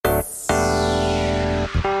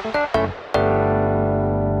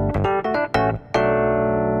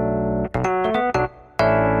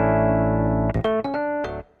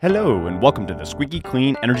Hello, and welcome to the Squeaky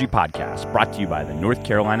Clean Energy Podcast, brought to you by the North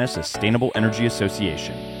Carolina Sustainable Energy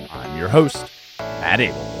Association. I'm your host, Matt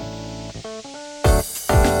Abel.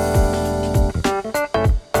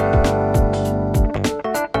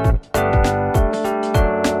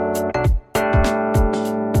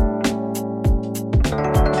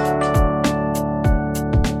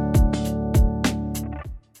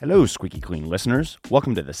 Hello, Squeaky Clean listeners.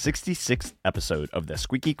 Welcome to the 66th episode of the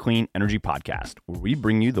Squeaky Clean Energy Podcast, where we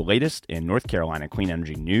bring you the latest in North Carolina clean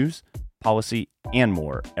energy news, policy, and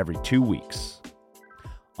more every 2 weeks.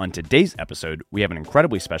 On today's episode, we have an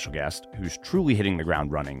incredibly special guest who's truly hitting the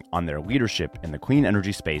ground running on their leadership in the clean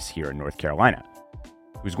energy space here in North Carolina,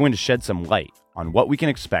 who's going to shed some light on what we can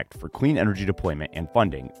expect for clean energy deployment and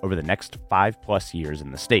funding over the next 5+ years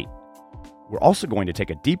in the state. We're also going to take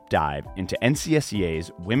a deep dive into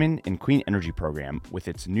NCSEA's Women in Clean Energy program with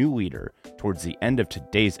its new leader towards the end of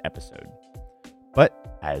today's episode.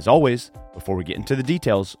 But, as always, before we get into the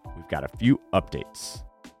details, we've got a few updates.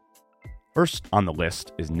 First on the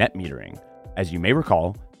list is net metering. As you may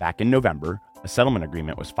recall, back in November, a settlement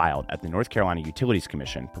agreement was filed at the North Carolina Utilities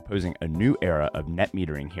Commission proposing a new era of net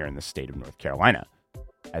metering here in the state of North Carolina.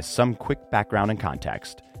 As some quick background and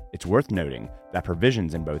context, it's worth noting that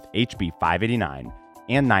provisions in both HB 589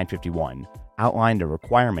 and 951 outlined a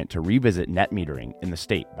requirement to revisit net metering in the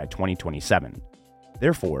state by 2027.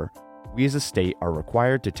 Therefore, we as a state are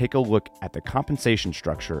required to take a look at the compensation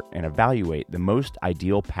structure and evaluate the most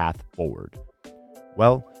ideal path forward.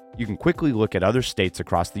 Well, you can quickly look at other states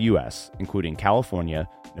across the U.S., including California,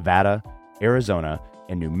 Nevada, Arizona,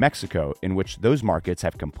 and New Mexico, in which those markets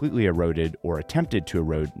have completely eroded or attempted to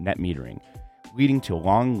erode net metering, leading to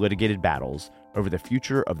long litigated battles over the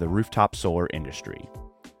future of the rooftop solar industry.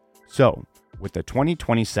 So, with the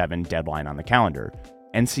 2027 deadline on the calendar,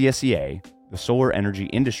 NCSEA, the Solar Energy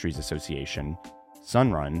Industries Association,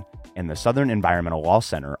 Sunrun, and the Southern Environmental Law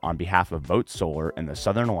Center on behalf of Vote Solar and the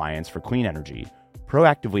Southern Alliance for Clean Energy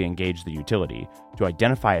proactively engaged the utility to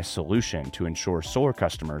identify a solution to ensure solar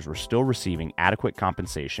customers were still receiving adequate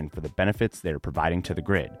compensation for the benefits they are providing to the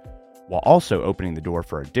grid, while also opening the door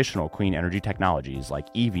for additional clean energy technologies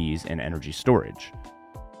like EVs and energy storage.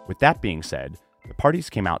 With that being said, the parties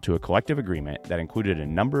came out to a collective agreement that included a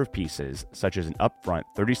number of pieces, such as an upfront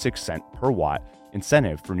 36-cent per watt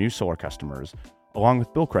incentive for new solar customers, along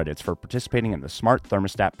with bill credits for participating in the Smart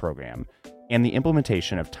Thermostat program, and the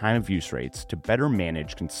implementation of time-of-use rates to better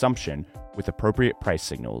manage consumption with appropriate price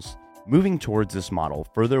signals. Moving towards this model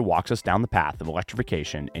further walks us down the path of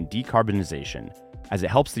electrification and decarbonization, as it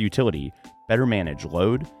helps the utility better manage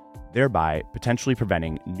load, thereby potentially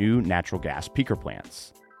preventing new natural gas peaker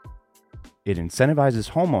plants. It incentivizes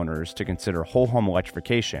homeowners to consider whole home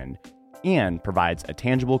electrification and provides a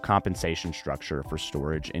tangible compensation structure for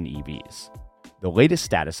storage and EVs. The latest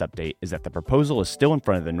status update is that the proposal is still in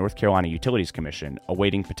front of the North Carolina Utilities Commission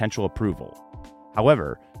awaiting potential approval.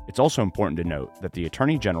 However, it's also important to note that the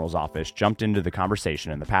Attorney General's office jumped into the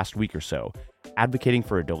conversation in the past week or so, advocating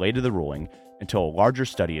for a delay to the ruling until a larger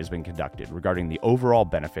study has been conducted regarding the overall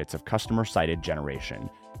benefits of customer-sited generation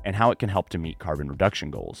and how it can help to meet carbon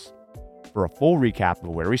reduction goals. For a full recap of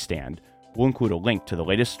where we stand, we'll include a link to the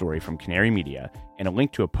latest story from Canary Media and a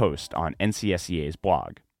link to a post on NCSEA's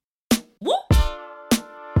blog.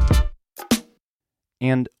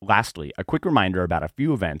 And lastly, a quick reminder about a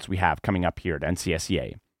few events we have coming up here at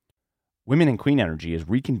NCSEA. Women in Clean Energy is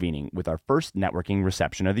reconvening with our first networking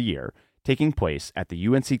reception of the year, taking place at the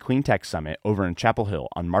UNC Clean Tech Summit over in Chapel Hill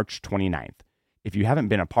on March 29th. If you haven't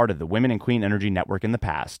been a part of the Women in Clean Energy Network in the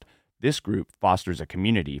past, this group fosters a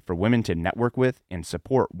community for women to network with and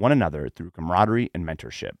support one another through camaraderie and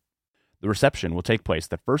mentorship. The reception will take place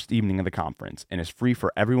the first evening of the conference and is free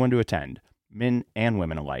for everyone to attend, men and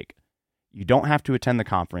women alike. You don't have to attend the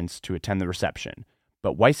conference to attend the reception,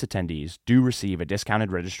 but WICE attendees do receive a discounted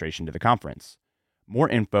registration to the conference. More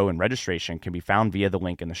info and registration can be found via the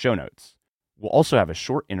link in the show notes. We'll also have a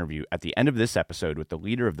short interview at the end of this episode with the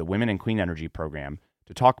leader of the Women in Clean Energy program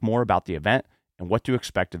to talk more about the event and what to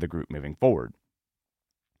expect of the group moving forward.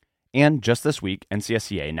 And just this week,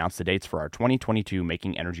 NCSEA announced the dates for our 2022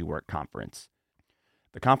 Making Energy Work conference.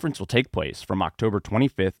 The conference will take place from October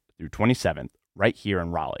 25th through 27th right here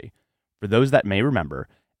in Raleigh. For those that may remember,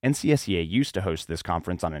 NCSEA used to host this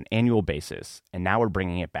conference on an annual basis, and now we're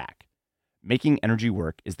bringing it back. Making Energy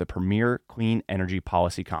Work is the premier clean energy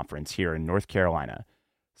policy conference here in North Carolina,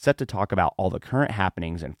 set to talk about all the current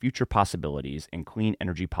happenings and future possibilities in clean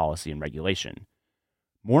energy policy and regulation.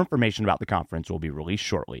 More information about the conference will be released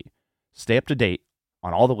shortly. Stay up to date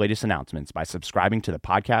on all the latest announcements by subscribing to the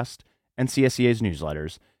podcast, NCSEA's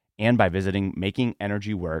newsletters, and by visiting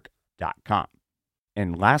makingenergywork.com.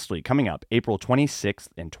 And lastly, coming up April 26th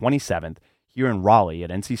and 27th here in Raleigh at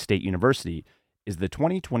NC State University is the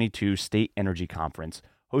 2022 State Energy Conference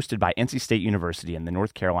hosted by NC State University and the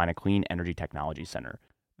North Carolina Clean Energy Technology Center.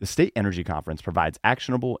 The State Energy Conference provides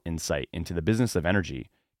actionable insight into the business of energy,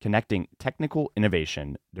 connecting technical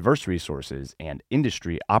innovation, diverse resources, and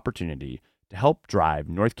industry opportunity to help drive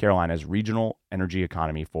North Carolina's regional energy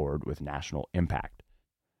economy forward with national impact.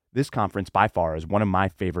 This conference by far is one of my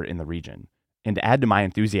favorite in the region. And to add to my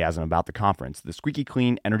enthusiasm about the conference, the Squeaky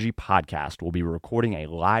Clean Energy Podcast will be recording a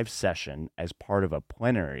live session as part of a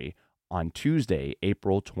plenary on Tuesday,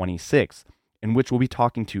 April 26th, in which we'll be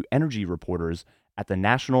talking to energy reporters at the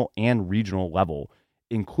national and regional level,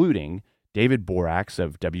 including David Borax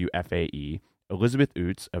of WFAE, Elizabeth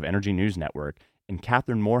Oots of Energy News Network, and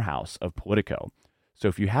Catherine Morehouse of Politico. So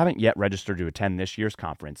if you haven't yet registered to attend this year's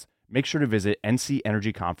conference, make sure to visit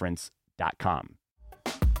ncenergyconference.com.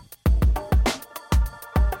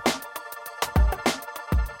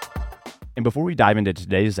 And before we dive into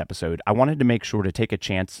today's episode, I wanted to make sure to take a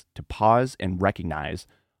chance to pause and recognize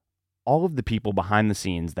all of the people behind the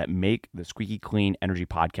scenes that make the Squeaky Clean Energy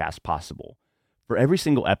Podcast possible. For every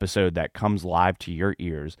single episode that comes live to your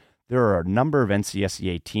ears, there are a number of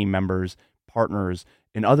NCSEA team members, partners,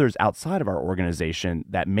 and others outside of our organization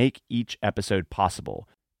that make each episode possible.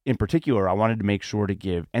 In particular, I wanted to make sure to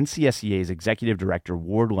give NCSEA's Executive Director,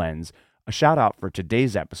 Ward Lenz, a shout out for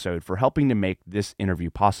today's episode for helping to make this interview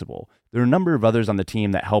possible. There are a number of others on the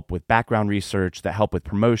team that help with background research, that help with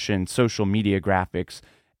promotion, social media graphics,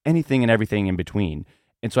 anything and everything in between.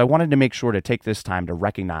 And so I wanted to make sure to take this time to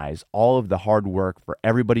recognize all of the hard work for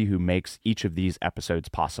everybody who makes each of these episodes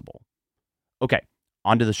possible. Okay,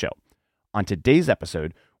 on to the show. On today's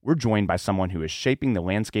episode, we're joined by someone who is shaping the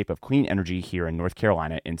landscape of clean energy here in North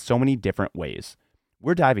Carolina in so many different ways.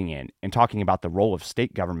 We're diving in and talking about the role of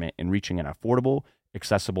state government in reaching an affordable,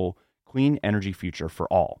 accessible, clean energy future for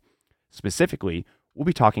all. Specifically, we'll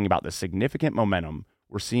be talking about the significant momentum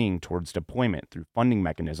we're seeing towards deployment through funding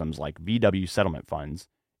mechanisms like VW settlement funds,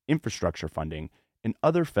 infrastructure funding, and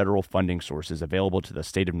other federal funding sources available to the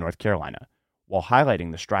state of North Carolina, while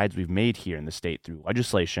highlighting the strides we've made here in the state through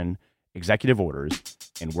legislation, executive orders,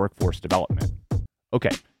 and workforce development.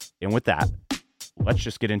 Okay, and with that, let's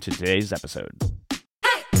just get into today's episode.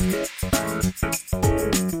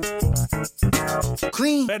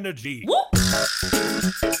 Clean energy.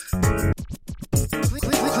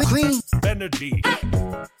 Clean energy.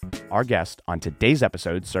 Our guest on today's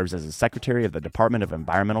episode serves as the Secretary of the Department of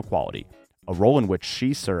Environmental Quality, a role in which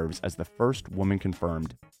she serves as the first woman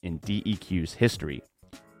confirmed in DEQ's history.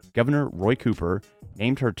 Governor Roy Cooper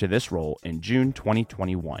named her to this role in June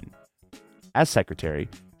 2021. As Secretary,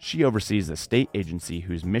 she oversees the state agency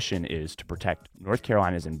whose mission is to protect North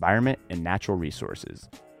Carolina's environment and natural resources.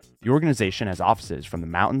 The organization has offices from the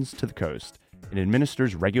mountains to the coast and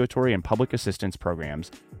administers regulatory and public assistance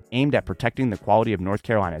programs aimed at protecting the quality of North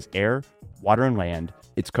Carolina's air, water and land,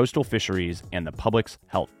 its coastal fisheries, and the public's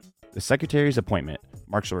health. The Secretary's appointment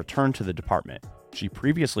marks a return to the department. She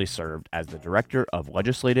previously served as the Director of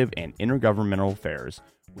Legislative and Intergovernmental Affairs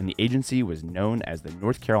when the agency was known as the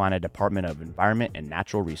North Carolina Department of Environment and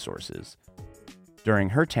Natural Resources. During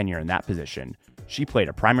her tenure in that position, she played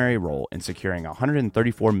a primary role in securing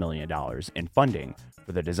 $134 million in funding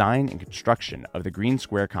for the design and construction of the Green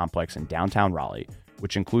Square complex in downtown Raleigh,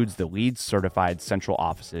 which includes the LEED certified central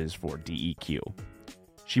offices for DEQ.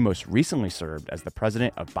 She most recently served as the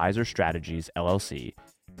president of Biser Strategies, LLC,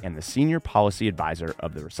 and the senior policy advisor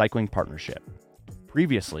of the Recycling Partnership.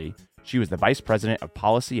 Previously, she was the vice president of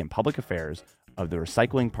policy and public affairs of the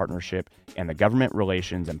Recycling Partnership and the government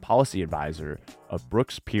relations and policy advisor of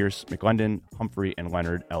Brooks, Pierce, McLendon, Humphrey, and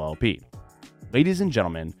Leonard, LLP. Ladies and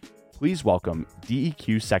gentlemen, please welcome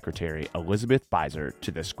DEQ Secretary Elizabeth Biser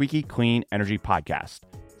to the Squeaky Clean Energy Podcast.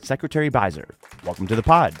 Secretary Biser, welcome to the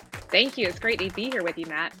pod. Thank you. It's great to be here with you,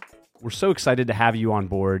 Matt. We're so excited to have you on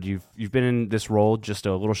board. You've been in this role just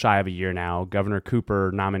a little shy of a year now. Governor Cooper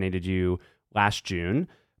nominated you last June,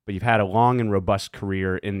 but you've had a long and robust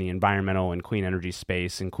career in the environmental and clean energy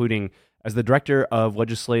space, including as the Director of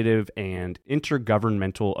Legislative and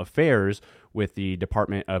Intergovernmental Affairs with the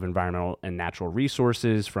Department of Environmental and Natural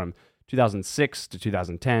Resources from 2006 to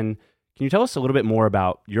 2010. Can you tell us a little bit more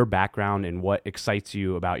about your background and what excites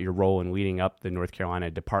you about your role in leading up the North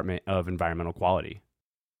Carolina Department of Environmental Quality?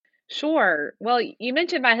 Sure. Well, you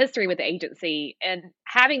mentioned my history with the agency, and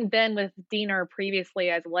having been with Diener previously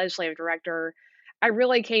as legislative director, I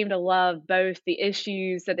really came to love both the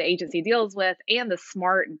issues that the agency deals with and the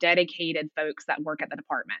smart, dedicated folks that work at the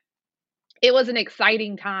department. It was an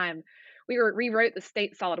exciting time We rewrote the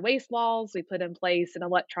state solid waste laws. We put in place an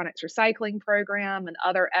electronics recycling program and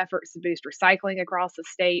other efforts to boost recycling across the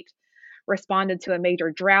state, responded to a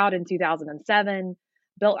major drought in 2007,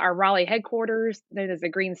 built our Raleigh headquarters, known as the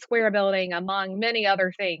Green Square building, among many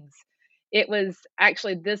other things. It was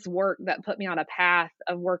actually this work that put me on a path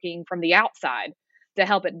of working from the outside to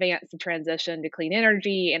help advance the transition to clean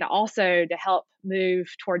energy and also to help move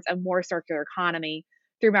towards a more circular economy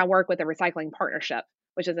through my work with the Recycling Partnership,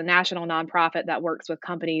 which is a national nonprofit that works with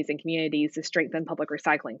companies and communities to strengthen public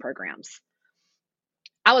recycling programs.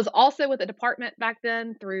 I was also with the department back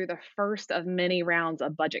then through the first of many rounds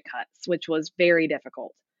of budget cuts, which was very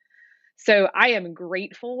difficult. So I am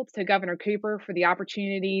grateful to Governor Cooper for the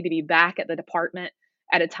opportunity to be back at the department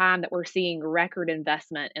at a time that we're seeing record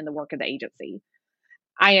investment in the work of the agency.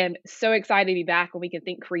 I am so excited to be back when we can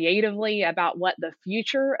think creatively about what the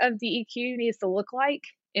future of DEQ needs to look like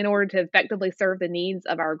in order to effectively serve the needs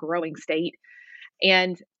of our growing state.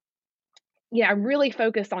 And I'm really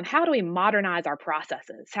focused on how do we modernize our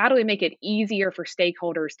processes? How do we make it easier for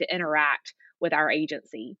stakeholders to interact with our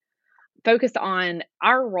agency? Focused on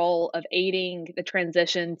our role of aiding the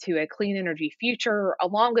transition to a clean energy future,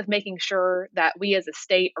 along with making sure that we as a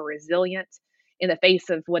state are resilient in the face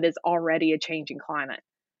of what is already a changing climate.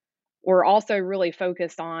 We're also really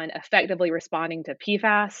focused on effectively responding to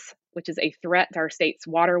PFAS, which is a threat to our state's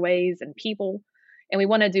waterways and people. And we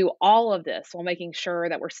want to do all of this while making sure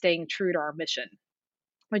that we're staying true to our mission,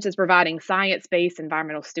 which is providing science-based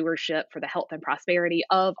environmental stewardship for the health and prosperity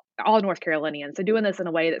of all North Carolinians. So doing this in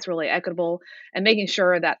a way that's really equitable and making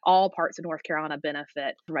sure that all parts of North Carolina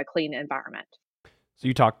benefit from a clean environment. So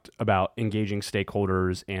you talked about engaging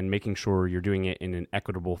stakeholders and making sure you're doing it in an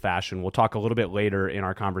equitable fashion. We'll talk a little bit later in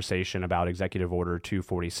our conversation about Executive Order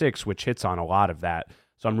 246, which hits on a lot of that.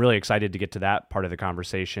 So I'm really excited to get to that part of the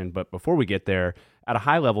conversation. But before we get there, at a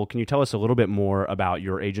high level, can you tell us a little bit more about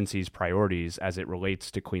your agency's priorities as it relates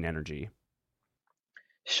to clean energy?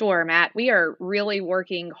 Sure, Matt. We are really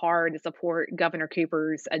working hard to support Governor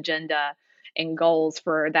Cooper's agenda and goals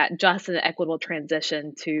for that just and equitable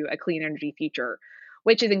transition to a clean energy future,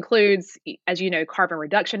 which includes, as you know, carbon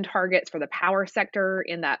reduction targets for the power sector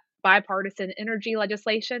in that bipartisan energy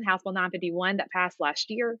legislation, House Bill 951 that passed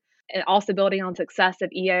last year, and also building on success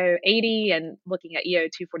of EO 80 and looking at EO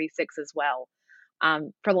 246 as well.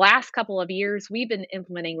 For the last couple of years, we've been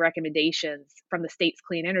implementing recommendations from the state's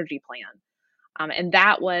clean energy plan. And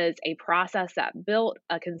that was a process that built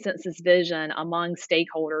a consensus vision among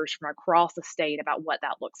stakeholders from across the state about what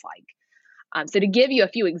that looks like. So to give you a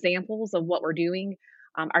few examples of what we're doing,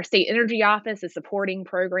 our state energy office is supporting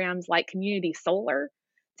programs like community solar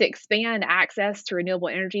to expand access to renewable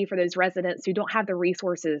energy for those residents who don't have the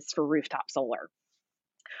resources for rooftop solar.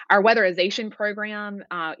 Our weatherization program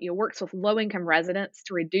works with low-income residents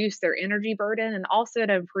to reduce their energy burden and also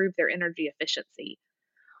to improve their energy efficiency.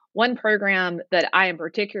 One program that I am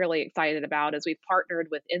particularly excited about is we've partnered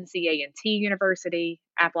with NCA&T University,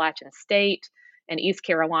 Appalachian State, and East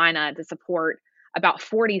Carolina to support about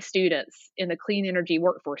 40 students in the clean energy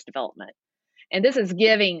workforce development. And this is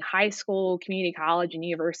giving high school, community college, and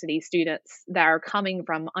university students that are coming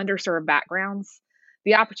from underserved backgrounds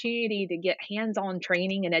the opportunity to get hands-on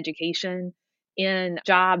training and education in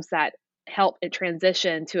jobs that help it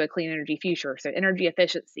transition to a clean energy future. So energy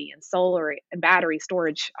efficiency and solar and battery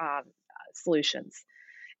storage solutions.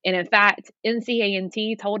 And in fact,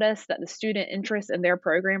 NCA&T told us that the student interest in their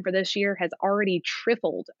program for this year has already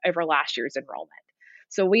tripled over last year's enrollment.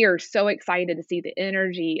 So we are so excited to see the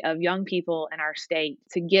energy of young people in our state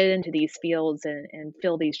to get into these fields and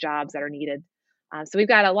fill these jobs that are needed. So we've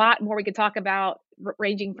got a lot more we could talk about,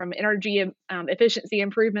 ranging from energy efficiency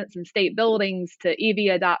improvements in state buildings to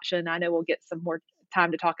EV adoption. I know we'll get some more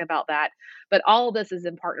time to talk about that. But all of this is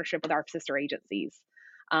in partnership with our sister agencies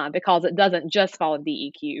because it doesn't just fall in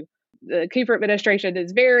DEQ. The Cooper administration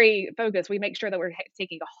is very focused. We make sure that we're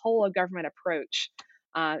taking a whole of government approach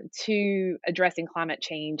to addressing climate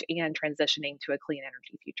change and transitioning to a clean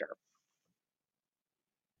energy future.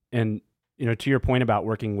 And, to your point about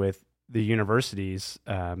working with the universities,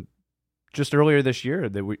 just earlier this year,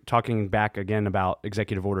 that we're talking back again about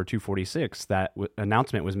Executive Order 246, that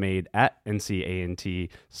announcement was made at NCA&T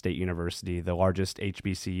State University, the largest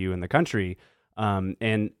HBCU in the country.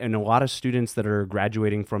 And a lot of students that are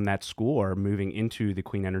graduating from that school are moving into the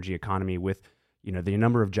clean energy economy with, the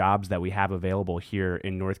number of jobs that we have available here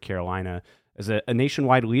in North Carolina. As a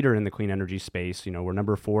nationwide leader in the clean energy space, we're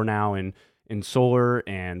number 4 now in solar,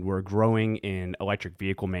 and we're growing in electric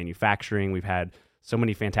vehicle manufacturing. We've had So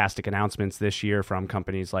many fantastic announcements this year from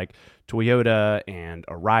companies like Toyota and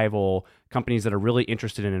Arrival, companies that are really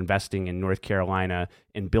interested in investing in North Carolina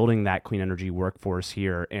and building that clean energy workforce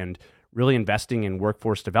here. And really investing in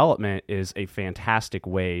workforce development is a fantastic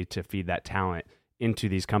way to feed that talent into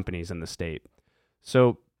these companies in the state.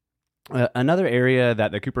 So another area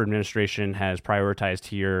that the Cooper administration has prioritized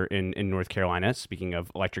here in North Carolina, speaking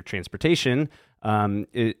of electric transportation,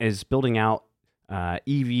 is building out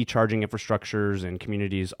EV charging infrastructures in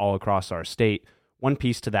communities all across our state. One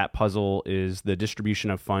piece to that puzzle is the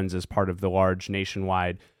distribution of funds as part of the large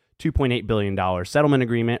nationwide $2.8 billion settlement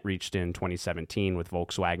agreement reached in 2017 with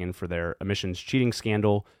Volkswagen for their emissions cheating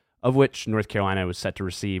scandal, of which North Carolina was set to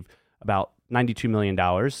receive about $92 million.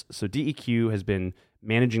 So DEQ has been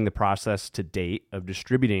managing the process to date of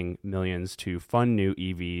distributing millions to fund new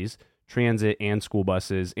EVs, transit and school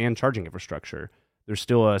buses, and charging infrastructure. There's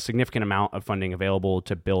still a significant amount of funding available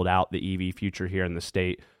to build out the EV future here in the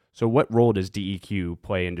state. So what role does DEQ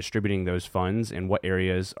play in distributing those funds, and what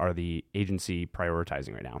areas are the agency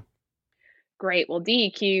prioritizing right now? Great. Well,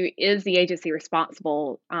 DEQ is the agency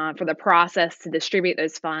responsible for the process to distribute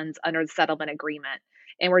those funds under the settlement agreement.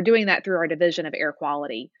 And we're doing that through our Division of Air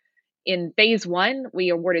Quality. In phase one, we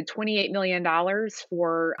awarded $28 million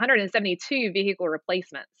for 172 vehicle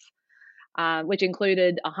replacements, which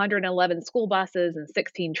included 111 school buses and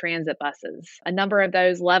 16 transit buses. A number of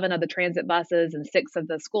those, 11 of the transit buses and 6 of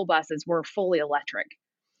the school buses, were fully electric.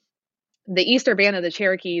 The Eastern Band of the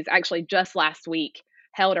Cherokees actually just last week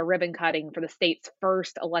held a ribbon cutting for the state's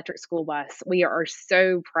first electric school bus. We are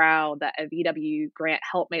so proud that a VW grant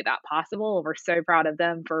helped make that possible, and we're so proud of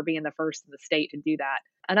them for being the first in the state to do that.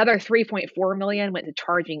 Another $3.4 million went to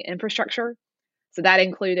charging infrastructure. So that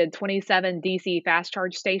included 27 DC fast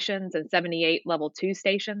charge stations and 78 level 2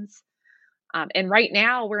 stations. And right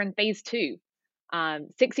now we're in phase two.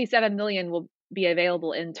 67 million will be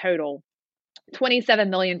available in total. 27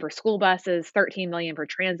 million for school buses, 13 million for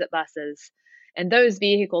transit buses. And those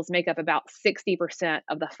vehicles make up about 60%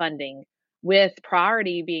 of the funding, with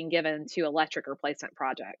priority being given to electric replacement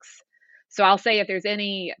projects. So I'll say if there's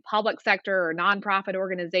any public sector or nonprofit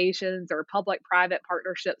organizations or public-private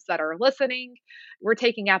partnerships that are listening, we're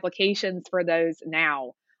taking applications for those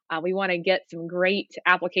now. We want to get some great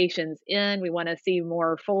applications in. We want to see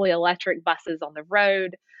more fully electric buses on the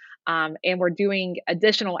road. And we're doing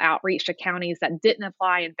additional outreach to counties that didn't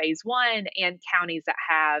apply in phase one and counties that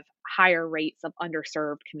have higher rates of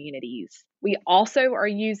underserved communities. We also are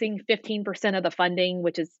using 15% of the funding,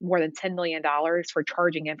 which is more than $10 million, for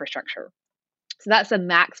charging infrastructure. So that's the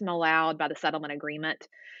maximum allowed by the settlement agreement,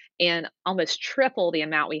 and almost triple the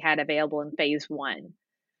amount we had available in phase one.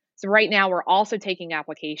 So right now we're also taking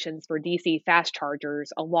applications for DC fast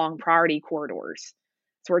chargers along priority corridors.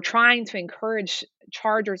 So we're trying to encourage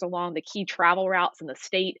chargers along the key travel routes in the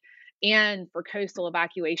state and for coastal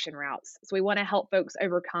evacuation routes. So we want to help folks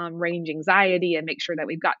overcome range anxiety and make sure that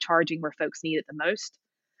we've got charging where folks need it the most.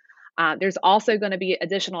 There's also going to be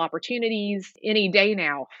additional opportunities any day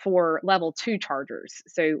now for level 2 chargers.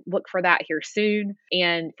 So look for that here soon.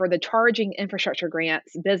 And for the charging infrastructure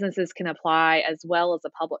grants, businesses can apply as well as the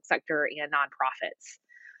public sector and nonprofits.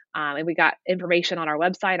 And we got information on our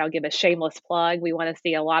website. I'll give a shameless plug. We want to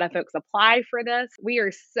see a lot of folks apply for this. We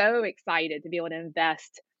are so excited to be able to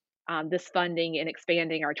invest this funding in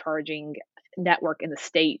expanding our charging network in the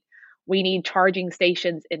state. We need charging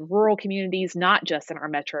stations in rural communities, not just in our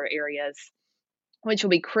metro areas, which will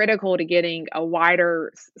be critical to getting a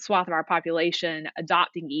wider swath of our population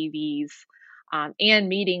adopting EVs and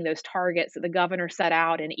meeting those targets that the governor set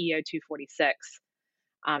out in EO 246.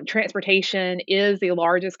 Transportation is the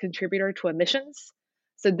largest contributor to emissions.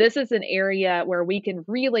 So this is an area where we can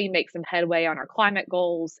really make some headway on our climate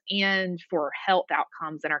goals and for health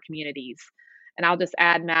outcomes in our communities. And I'll just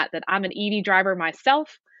add, Matt, that I'm an EV driver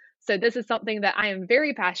myself. So this is something that I am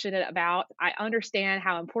very passionate about. I understand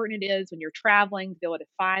how important it is when you're traveling to be able to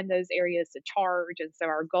find those areas to charge. And so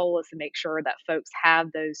our goal is to make sure that folks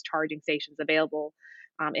have those charging stations available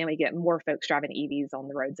and we get more folks driving EVs on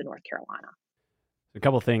the roads in North Carolina. A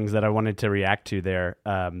couple of things that I wanted to react to there.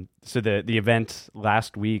 So the event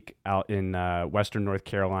last week out in Western North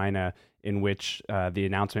Carolina, in which the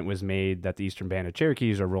announcement was made that the Eastern Band of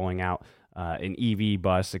Cherokees are rolling out an EV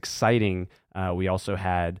bus, exciting. We also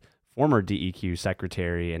had former DEQ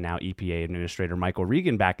Secretary and now EPA Administrator Michael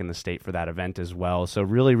Regan back in the state for that event as well. So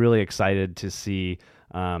really, really excited to see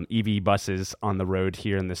EV buses on the road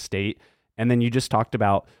here in the state. And then you just talked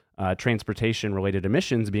about transportation-related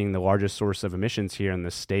emissions being the largest source of emissions here in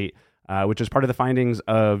the state, which is part of the findings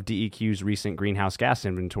of DEQ's recent greenhouse gas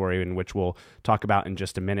inventory, in which we'll talk about in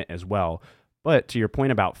just a minute as well. But to your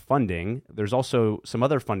point about funding, there's also some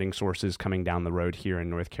other funding sources coming down the road here in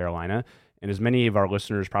North Carolina. And as many of our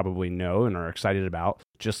listeners probably know and are excited about,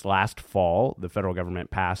 just last fall, the federal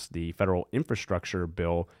government passed the federal infrastructure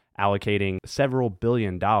bill allocating several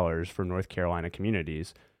 $billions for North Carolina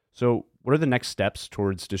communities. So what are the next steps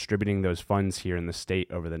towards distributing those funds here in the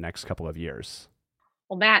state over the next couple of years?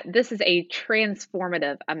 Well, Matt, this is a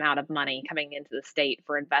transformative amount of money coming into the state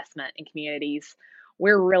for investment in communities.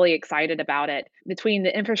 We're really excited about it. Between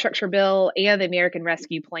the infrastructure bill and the American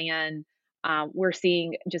Rescue Plan, we're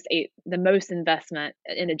seeing just the most investment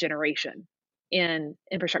in a generation in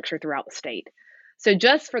infrastructure throughout the state. So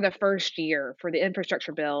just for the first year for the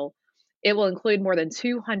infrastructure bill, it will include more than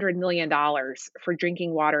 $200 million for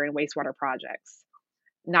drinking water and wastewater projects.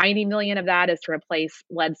 90 million of that is to replace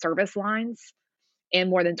lead service lines, and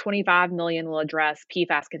more than 25 million will address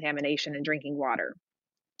PFAS contamination in drinking water.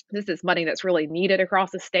 This is money that's really needed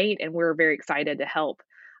across the state, and we're very excited to help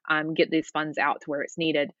get these funds out to where it's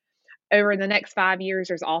needed. Over the next 5 years,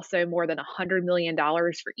 there's also more than $100 million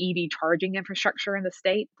for EV charging infrastructure in the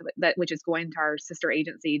state, which is going to our sister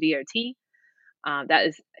agency, DOT. That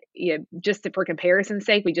is, just for comparison's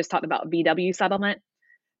sake, we just talked about VW settlement.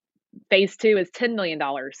 Phase 2 is $10 million,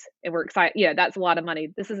 and we're excited. Yeah, that's a lot of money.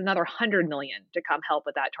 This is another $100 million to come help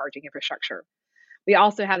with that charging infrastructure. We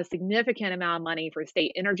also have a significant amount of money for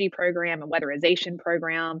state energy program and weatherization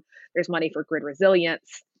program. There's money for grid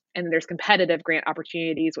resilience, and there's competitive grant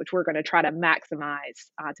opportunities, which we're going to try to maximize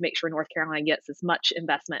to make sure North Carolina gets as much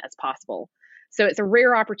investment as possible. So it's a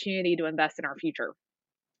rare opportunity to invest in our future.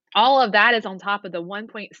 All of that is on top of the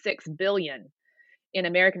 $1.6 billion in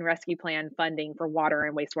American Rescue Plan funding for water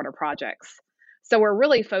and wastewater projects. So we're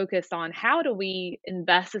really focused on how do we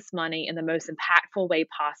invest this money in the most impactful way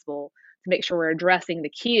possible to make sure we're addressing the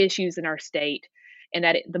key issues in our state and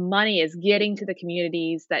that the money is getting to the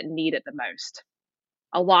communities that need it the most.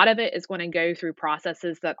 A lot of it is going to go through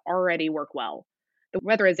processes that already work well. The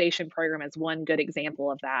weatherization program is one good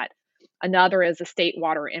example of that. Another is the State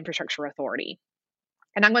Water Infrastructure Authority.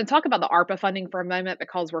 And I'm going to talk about the ARPA funding for a moment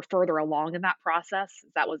because we're further along in that process.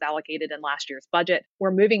 That was allocated in last year's budget.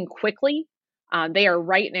 We're moving quickly. They are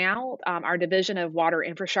right now, our Division of Water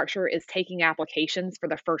Infrastructure is taking applications for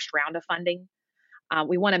the first round of funding.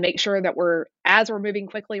 We want to make sure that as we're moving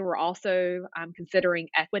quickly, we're also considering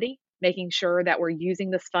equity, making sure that we're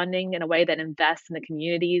using this funding in a way that invests in the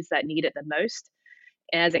communities that need it the most.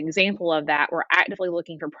 As an example of that, we're actively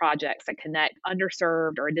looking for projects that connect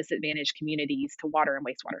underserved or disadvantaged communities to water and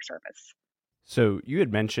wastewater service. So you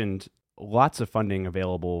had mentioned lots of funding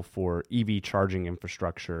available for EV charging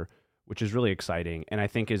infrastructure, which is really exciting and I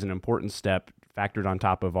think is an important step factored on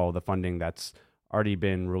top of all the funding that's already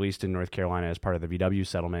been released in North Carolina as part of the VW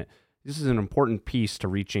settlement. This is an important piece to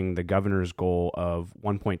reaching the governor's goal of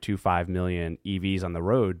 1.25 million EVs on the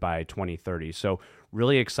road by 2030. So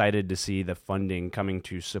really excited to see the funding coming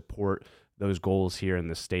to support those goals here in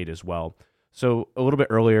the state as well. So a little bit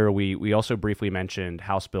earlier, we also briefly mentioned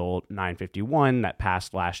House Bill 951 that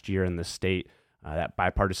passed last year in the state, that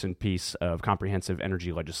bipartisan piece of comprehensive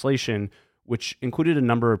energy legislation, which included a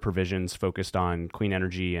number of provisions focused on clean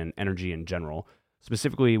energy and energy in general.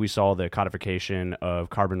 Specifically, we saw the codification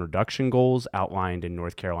of carbon reduction goals outlined in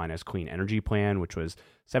North Carolina's Clean Energy Plan, which was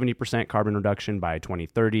 70% carbon reduction by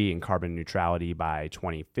 2030 and carbon neutrality by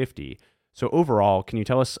 2050. So overall, can you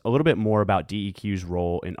tell us a little bit more about DEQ's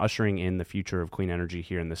role in ushering in the future of clean energy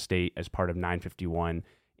here in the state as part of 951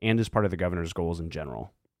 and as part of the governor's goals in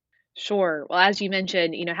general? Sure. Well, as you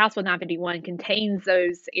mentioned, House Bill 951 contains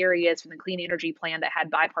those areas from the Clean Energy Plan that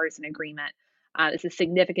had bipartisan agreement. It's a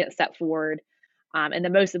significant step forward. And the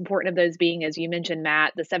most important of those being, as you mentioned,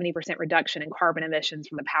 Matt, the 70% reduction in carbon emissions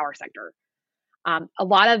from the power sector. A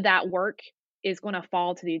lot of that work is going to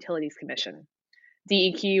fall to the Utilities Commission.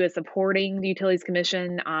 DEQ is supporting the Utilities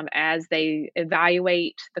Commission as they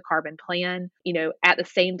evaluate the carbon plan. At the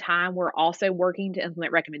same time, we're also working to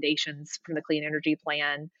implement recommendations from the Clean Energy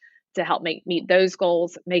Plan to help meet those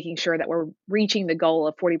goals, making sure that we're reaching the goal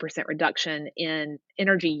of 40% reduction in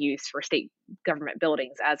energy use for state government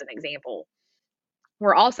buildings, as an example.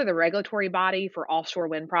 We're also the regulatory body for offshore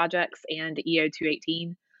wind projects and EO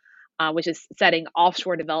 218, which is setting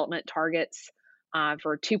offshore development targets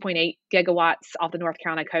for 2.8 gigawatts off the North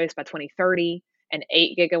Carolina coast by 2030 and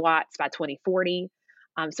 8 gigawatts by 2040.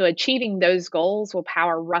 So achieving those goals will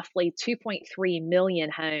power roughly 2.3 million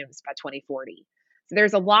homes by 2040. So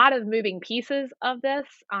there's a lot of moving pieces of this,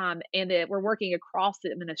 and we're working across the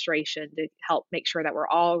administration to help make sure that we're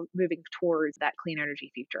all moving towards that clean energy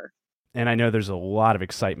future. And I know there's a lot of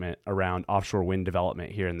excitement around offshore wind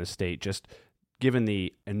development here in the state, just given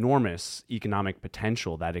the enormous economic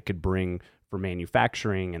potential that it could bring for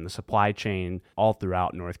manufacturing and the supply chain all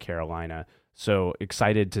throughout North Carolina. So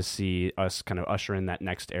excited to see us kind of usher in that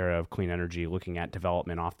next era of clean energy, looking at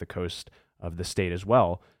development off the coast of the state as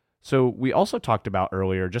well. So we also talked about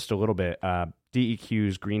earlier, just a little bit,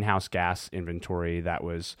 DEQ's greenhouse gas inventory that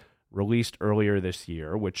was released earlier this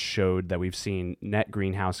year, which showed that we've seen net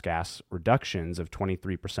greenhouse gas reductions of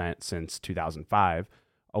 23% since 2005,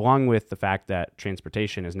 along with the fact that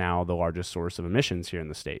transportation is now the largest source of emissions here in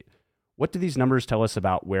the state. What do these numbers tell us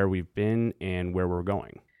about where we've been and where we're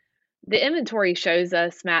going? The inventory shows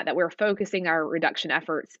us, Matt, that we're focusing our reduction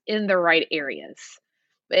efforts in the right areas.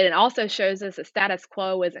 But it also shows us that status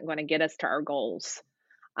quo isn't going to get us to our goals.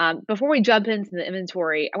 Before we jump into the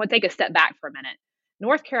inventory, I want to take a step back for a minute.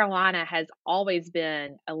 North Carolina has always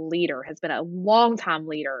been a leader, has been a long-time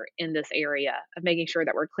leader in this area of making sure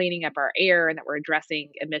that we're cleaning up our air and that we're addressing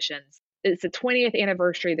emissions. It's the 20th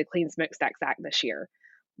anniversary of the Clean Smokestacks Act this year,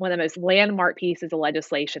 one of the most landmark pieces of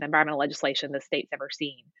legislation, environmental legislation the state's ever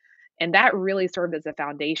seen. And that really served as a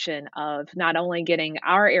foundation of not only getting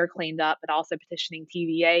our air cleaned up, but also petitioning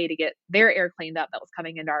TVA to get their air cleaned up that was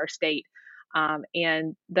coming into our state.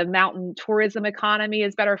 And the mountain tourism economy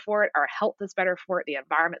is better for it. Our health is better for it. The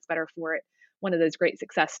environment's better for it. One of those great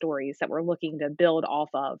success stories that we're looking to build off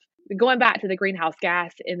of. Going back to the greenhouse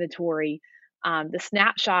gas inventory, the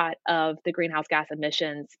snapshot of the greenhouse gas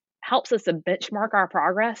emissions helps us to benchmark our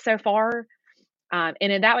progress so far. And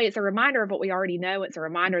in that way, it's a reminder of what we already know. It's a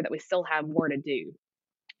reminder that we still have more to do.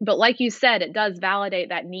 But like you said, it does validate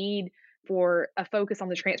that need for a focus on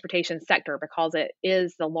the transportation sector because it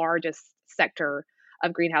is the largest sector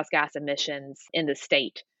of greenhouse gas emissions in the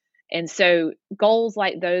state. And so goals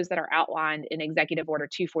like those that are outlined in Executive Order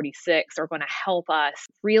 246 are going to help us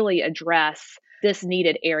really address this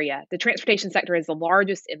needed area. The transportation sector is the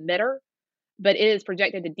largest emitter, but it is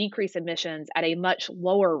projected to decrease emissions at a much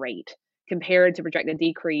lower rate compared to projected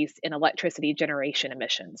decrease in electricity generation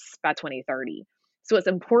emissions by 2030. So it's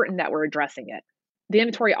important that we're addressing it. The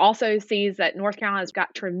inventory also sees that North Carolina's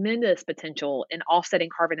got tremendous potential in offsetting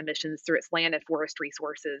carbon emissions through its land and forest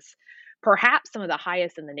resources, perhaps some of the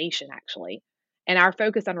highest in the nation, actually. And our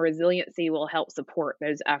focus on resiliency will help support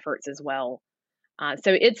those efforts as well.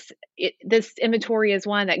 So this inventory is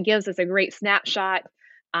one that gives us a great snapshot,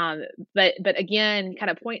 but again, kind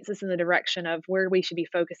of points us in the direction of where we should be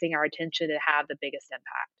focusing our attention to have the biggest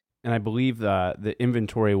impact. And I believe the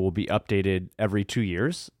inventory will be updated every 2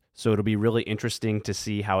 years. So it'll be really interesting to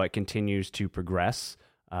see how it continues to progress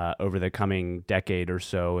over the coming decade or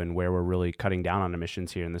so and where we're really cutting down on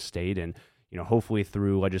emissions here in the state. And, hopefully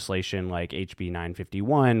through legislation like HB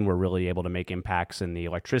 951, we're really able to make impacts in the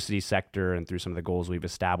electricity sector, and through some of the goals we've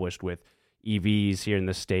established with EVs here in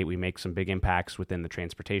the state, we make some big impacts within the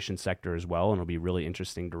transportation sector as well. And it'll be really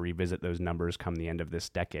interesting to revisit those numbers come the end of this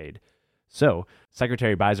decade. So,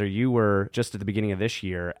 Secretary Biser, you were just at the beginning of this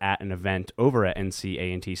year at an event over at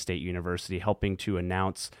NC State University helping to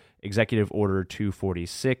announce Executive Order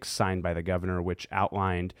 246 signed by the governor, which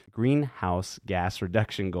outlined greenhouse gas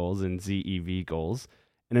reduction goals and ZEV goals,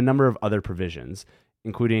 and a number of other provisions,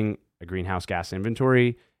 including a greenhouse gas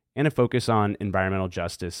inventory and a focus on environmental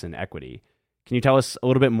justice and equity. Can you tell us a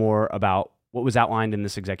little bit more about what was outlined in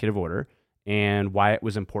this executive order and why it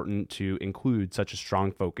was important to include such a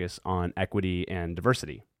strong focus on equity and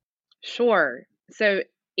diversity? Sure. So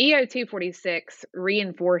EO 246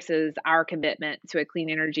 reinforces our commitment to a clean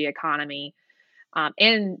energy economy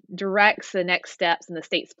and directs the next steps in the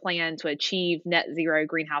state's plan to achieve net zero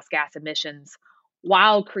greenhouse gas emissions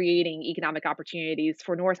while creating economic opportunities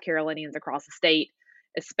for North Carolinians across the state,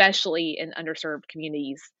 especially in underserved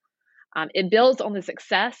communities. It builds on the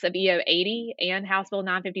success of EO 80 and House Bill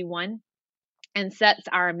 951 and sets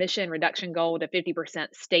our emission reduction goal to 50%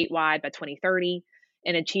 statewide by 2030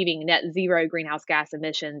 and achieving net zero greenhouse gas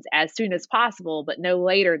emissions as soon as possible, but no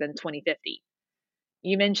later than 2050.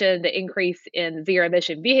 You mentioned the increase in zero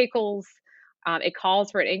emission vehicles. It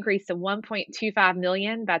calls for an increase to 1.25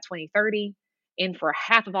 million by 2030 and for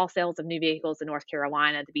half of all sales of new vehicles in North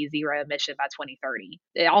Carolina to be zero emission by 2030.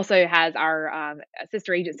 It also has our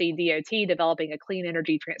sister agency, DOT, developing a clean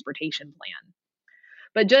energy transportation plan.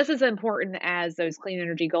 But just as important as those clean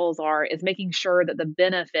energy goals are is making sure that the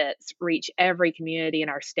benefits reach every community in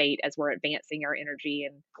our state as we're advancing our energy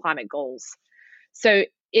and climate goals. So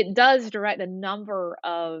it does direct a number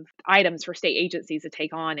of items for state agencies to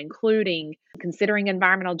take on, including considering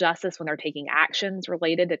environmental justice when they're taking actions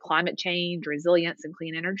related to climate change, resilience, and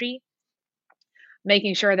clean energy,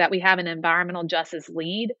 making sure that we have an environmental justice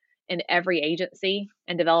lead in every agency,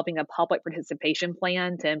 and developing a public participation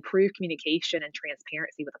plan to improve communication and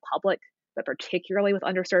transparency with the public, but particularly with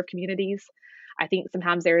underserved communities. I think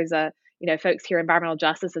sometimes there is a folks hear environmental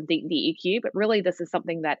justice and think DEQ, but really this is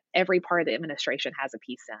something that every part of the administration has a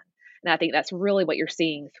piece in. And I think that's really what you're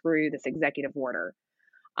seeing through this executive order.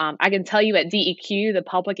 I can tell you at DEQ, the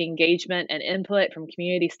public engagement and input from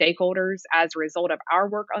community stakeholders as a result of our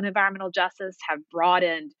work on environmental justice have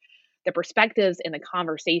broadened the perspectives and the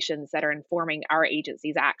conversations that are informing our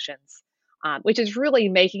agency's actions, which is really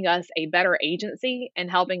making us a better agency and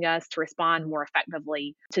helping us to respond more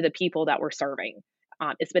effectively to the people that we're serving.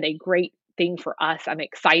 It's been a great thing for us. I'm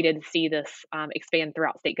excited to see this expand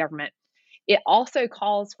throughout state government. It also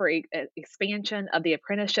calls for a expansion of the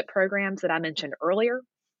apprenticeship programs that I mentioned earlier,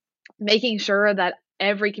 making sure that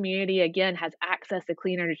every community, again, has access to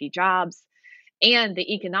clean energy jobs and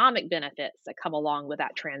the economic benefits that come along with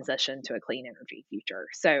that transition to a clean energy future.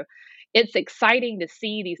 So it's exciting to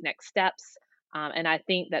see these next steps. And I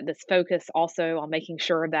think that this focus also on making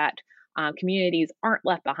sure that communities aren't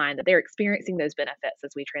left behind, that they're experiencing those benefits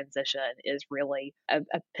as we transition, is really a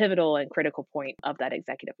pivotal and critical point of that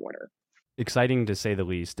executive order. Exciting to say the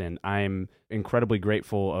least, and I'm incredibly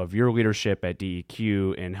grateful of your leadership at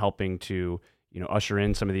DEQ in helping to usher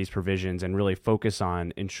in some of these provisions and really focus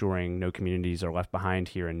on ensuring no communities are left behind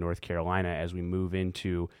here in North Carolina as we move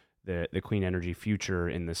into the clean energy future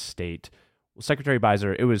in the state. Well, Secretary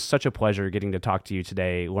Biser, it was such a pleasure getting to talk to you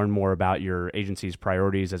today, learn more about your agency's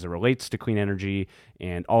priorities as it relates to clean energy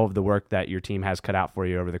and all of the work that your team has cut out for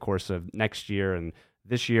you over the course of next year and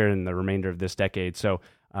this year and the remainder of this decade. So,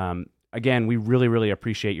 again, we really, really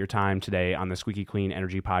appreciate your time today on the Squeaky Clean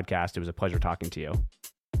Energy Podcast. It was a pleasure talking to you.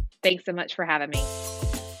 Thanks so much for having me.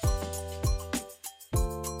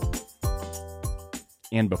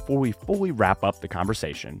 And before we fully wrap up the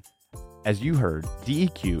conversation, as you heard,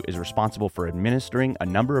 DEQ is responsible for administering a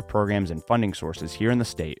number of programs and funding sources here in the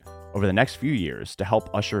state over the next few years to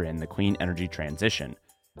help usher in the clean energy transition.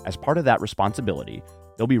 As part of that responsibility,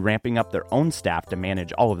 they'll be ramping up their own staff to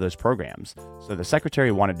manage all of those programs. So the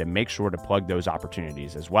Secretary wanted to make sure to plug those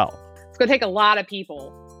opportunities as well. It's going to take a lot of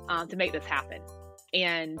people to make this happen.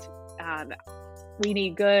 And we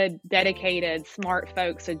need good, dedicated, smart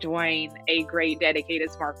folks to join a great,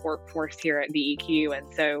 dedicated, smart workforce here at DEQ.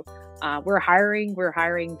 And so we're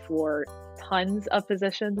hiring for tons of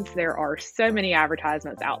positions. There are so many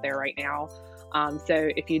advertisements out there right now. So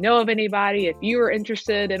if you know of anybody, if you are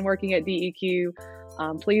interested in working at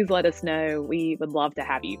DEQ, please let us know. We would love to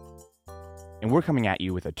have you. And we're coming at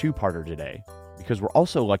you with a two-parter today because we're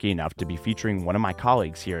also lucky enough to be featuring one of my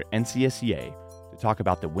colleagues here at NCSEA to talk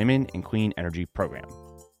about the Women in Clean Energy program.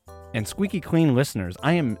 And Squeaky Clean listeners,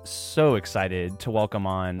 I am so excited to welcome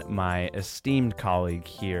on my esteemed colleague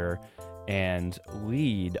here and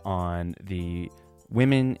lead on the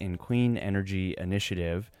Women in Clean Energy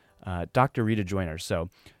initiative, Dr. Rita Joyner, so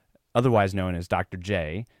otherwise known as Dr.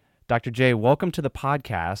 J. Dr. J, welcome to the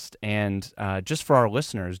podcast. And just for our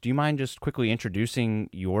listeners, do you mind just quickly introducing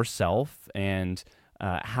yourself and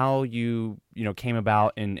how you came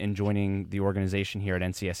about in joining the organization here at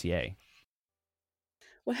NCSEA?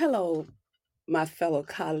 Well, hello, my fellow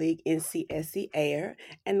colleague NCSEA,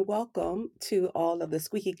 and welcome to all of the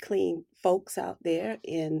Squeaky Clean folks out there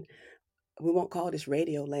in, we won't call this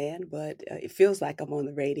radio land, but it feels like I'm on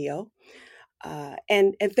the radio.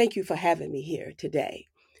 And thank you for having me here today.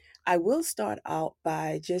 I will start out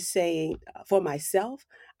by just saying, for myself,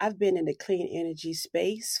 I've been in the clean energy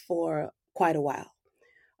space for quite a while.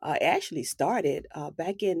 It actually started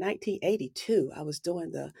back in 1982. I was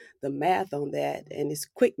doing the math on that, and it's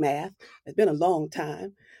quick math. It's been a long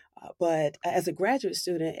time. But as a graduate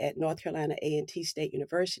student at North Carolina A&T State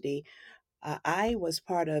University, I was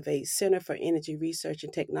part of a Center for Energy Research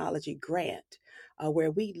and Technology grant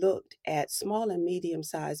where we looked at small and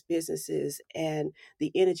medium-sized businesses and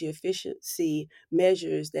the energy efficiency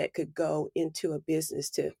measures that could go into a business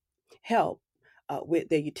to help with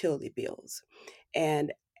their utility bills.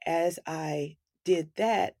 And as I did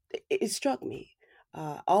that, it struck me.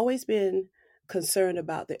 Always been concerned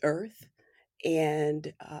about the earth,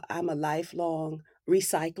 and I'm a lifelong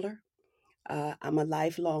recycler. I'm a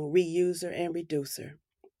lifelong reuser and reducer.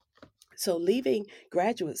 So leaving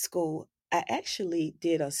graduate school, I actually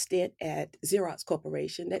did a stint at Xerox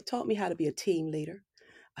Corporation that taught me how to be a team leader,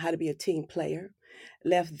 how to be a team player.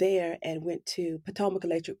 Left there and went to Potomac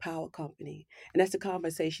Electric Power Company. And that's the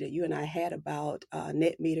conversation that you and I had about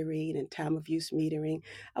net metering and time of use metering.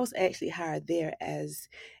 I was actually hired there as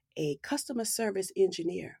a customer service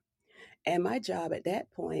engineer. And my job at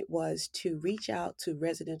that point was to reach out to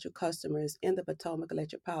residential customers in the Potomac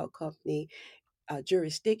Electric Power Company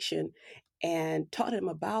jurisdiction and taught them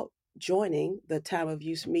about joining the time of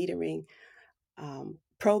use metering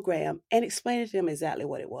program and explaining to them exactly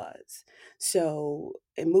what it was. So,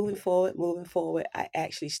 and moving forward, I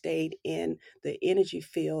actually stayed in the energy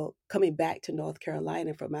field, coming back to North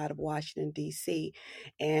Carolina from out of Washington, D.C.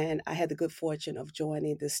 And I had the good fortune of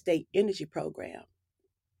joining the state energy program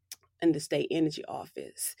in the state energy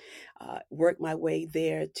office. Worked my way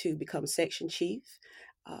there to become section chief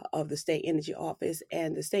of the state energy office.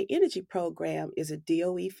 And the state energy program is a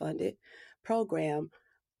DOE funded program,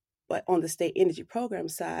 but on the state energy program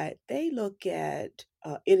side, they look at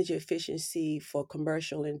energy efficiency for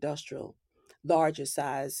commercial, industrial, larger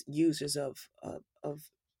size users of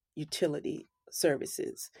utility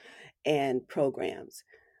services and programs.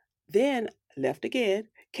 Then left again,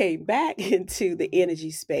 came back into the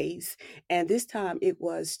energy space, and this time it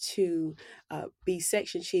was to be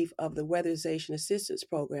section chief of the Weatherization Assistance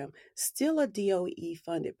Program, still a DOE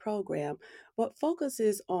funded program, but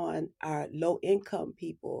focuses on our low income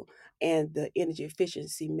people and the energy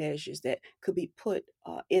efficiency measures that could be put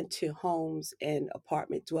into homes and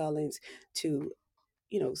apartment dwellings to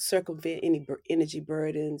circumvent any energy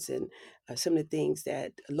burdens and some of the things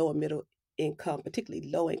that lower middle income, particularly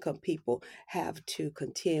low income people, have to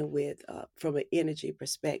contend with from an energy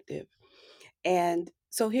perspective. And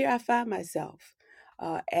so here I find myself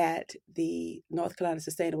at the North Carolina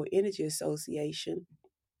Sustainable Energy Association,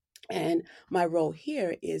 and my role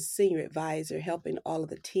here is senior advisor, helping all of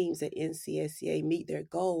the teams at NCSCA meet their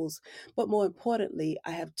goals. But more importantly,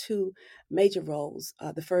 I have two major roles.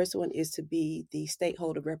 The first one is to be the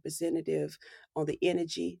stakeholder representative on the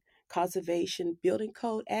Energy Conservation Building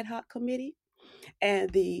Code Ad Hoc Committee. And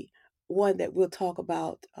the one that we'll talk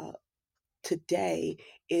about today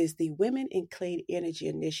is the Women in Clean Energy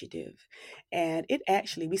Initiative. And it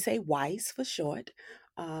actually, we say WICE for short.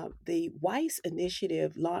 The WICE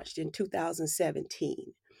initiative launched in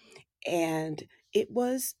 2017, and it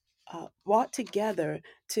was brought together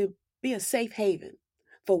to be a safe haven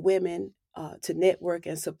for women to network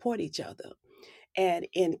and support each other. And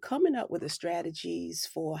in coming up with the strategies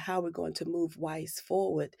for how we're going to move WICE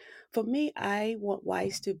forward, for me, I want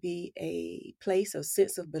WICE to be a place of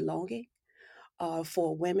sense of belonging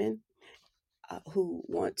for women who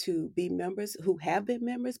want to be members, who have been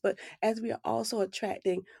members, but as we are also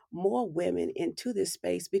attracting more women into this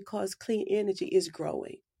space because clean energy is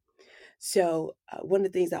growing. So, one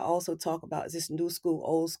of the things I also talk about is this new school,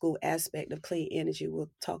 old school aspect of clean energy.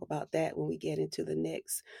 We'll talk about that when we get into the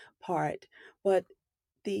next part. But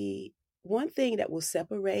the one thing that will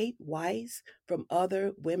separate WISE from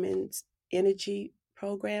other women's energy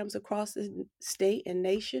programs across the state and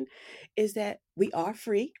nation is that we are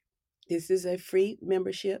free. This is a free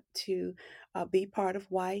membership to be part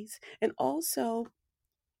of WISE. And also,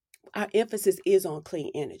 our emphasis is on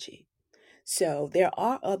clean energy. So there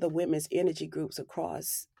are other women's energy groups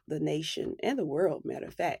across the nation and the world, matter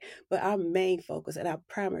of fact, but our main focus and our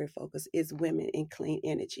primary focus is women in clean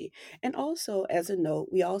energy. And also, as a note,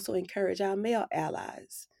 we also encourage our male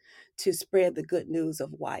allies to spread the good news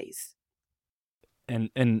of WISE.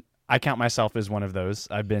 And I count myself as one of those.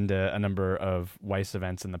 I've been to a number of WICE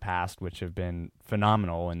events in the past, which have been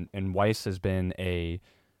phenomenal, and WICE has been a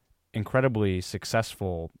incredibly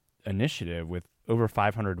successful initiative with over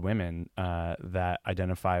 500 women that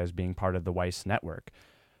identify as being part of the WICE network.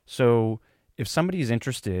 So if somebody's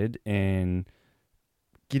interested in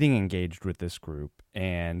getting engaged with this group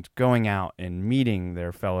and going out and meeting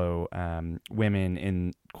their fellow women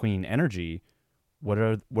in clean energy, what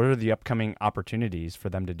are the upcoming opportunities for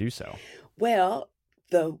them to do so? Well,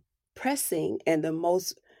 the pressing and the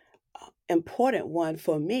most important one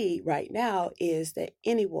for me right now is that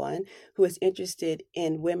anyone who is interested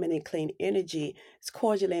in women in clean energy is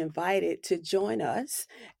cordially invited to join us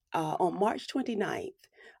on March 29th.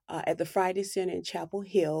 At the Friday Center in Chapel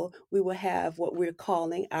Hill, we will have what we're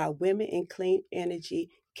calling our Women in Clean Energy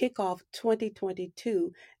Kickoff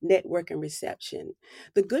 2022 Networking Reception.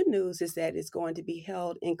 The good news is that it's going to be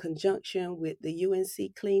held in conjunction with the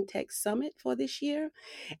UNC Clean Tech Summit for this year,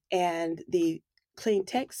 and the Clean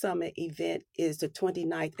Tech Summit event is the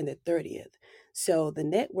 29th and the 30th. So the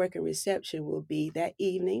networking reception will be that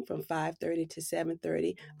evening from 5:30 to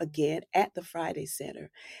 7:30, again at the Friday Center.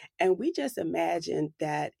 And we just imagine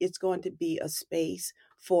that it's going to be a space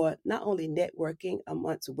for not only networking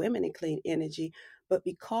amongst women in clean energy, but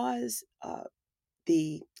because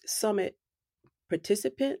the summit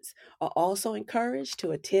participants are also encouraged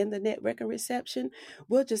to attend the networking reception,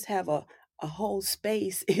 we'll just have a whole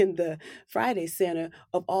space in the Friday Center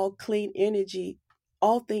of all clean energy,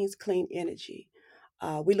 all things clean energy.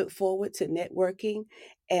 We look forward to networking.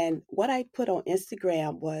 And what I put on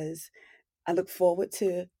Instagram was I look forward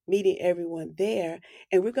to meeting everyone there.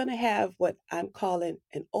 And we're going to have what I'm calling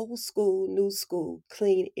an old school, new school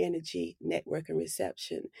clean energy networking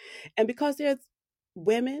reception. And because there's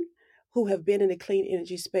women who have been in the clean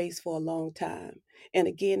energy space for a long time. And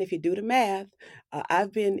again, if you do the math,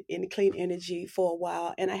 I've been in clean energy for a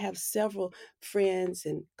while, and I have several friends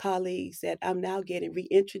and colleagues that I'm now getting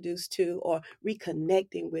reintroduced to or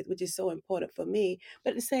reconnecting with, which is so important for me.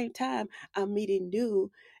 But at the same time, I'm meeting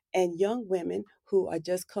new and young women who are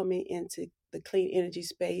just coming into the clean energy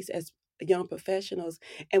space as young professionals,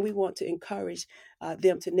 and we want to encourage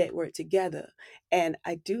them to network together. And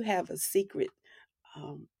I do have a secret,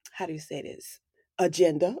 how do you say this?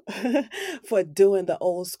 Agenda for doing the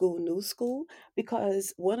old school, new school,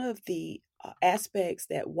 because one of the aspects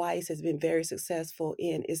that WISE has been very successful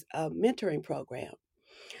in is a mentoring program.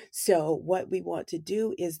 So, what we want to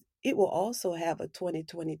do is it will also have a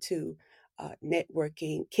 2022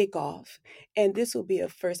 networking kickoff. And this will be a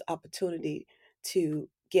first opportunity to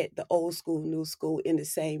get the old school, new school in the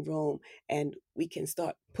same room. And we can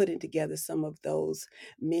start putting together some of those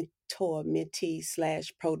mentor, mentee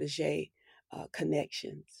slash protege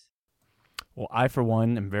connections. Well, I, for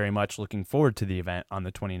one, am very much looking forward to the event on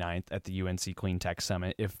the 29th at the UNC Clean Tech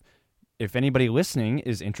Summit. If anybody listening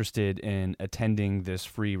is interested in attending this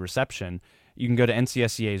free reception, you can go to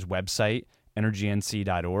NCSEA's website,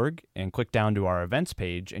 energync.org, and click down to our events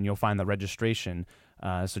page, and you'll find the registration.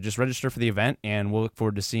 So just register for the event, and we'll look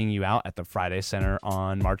forward to seeing you out at the Friday Center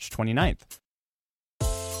on March 29th.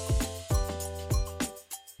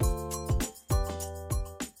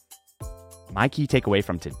 My key takeaway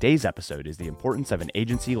from today's episode is the importance of an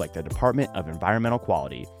agency like the Department of Environmental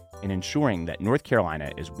Quality in ensuring that North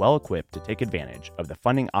Carolina is well equipped to take advantage of the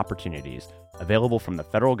funding opportunities available from the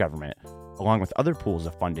federal government, along with other pools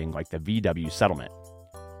of funding like the VW settlement.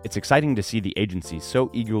 It's exciting to see the agency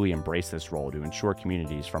so eagerly embrace this role to ensure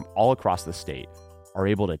communities from all across the state are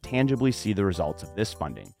able to tangibly see the results of this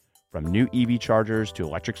funding, from new EV chargers to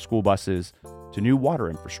electric school buses to new water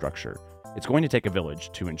infrastructure. It's going to take a village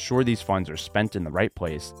to ensure these funds are spent in the right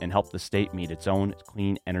place and help the state meet its own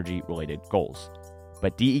clean energy-related goals.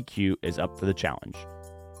 But DEQ is up for the challenge.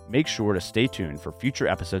 Make sure to stay tuned for future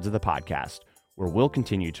episodes of the podcast, where we'll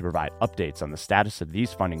continue to provide updates on the status of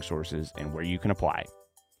these funding sources and where you can apply.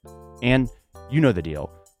 And you know the deal.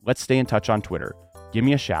 Let's stay in touch on Twitter. Give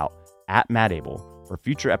me a shout at Matt Abel for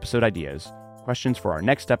future episode ideas, questions for our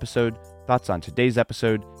next episode, thoughts on today's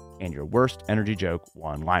episode, and your worst energy joke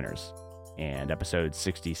one-liners. And episode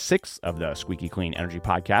 66 of the Squeaky Clean Energy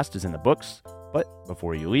Podcast is in the books. But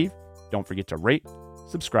before you leave, don't forget to rate,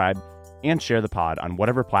 subscribe, and share the pod on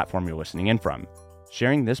whatever platform you're listening in from.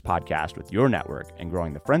 Sharing this podcast with your network and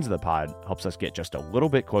growing the friends of the pod helps us get just a little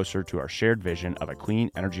bit closer to our shared vision of a clean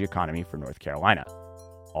energy economy for North Carolina.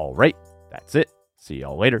 All right, that's it. See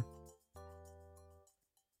y'all later.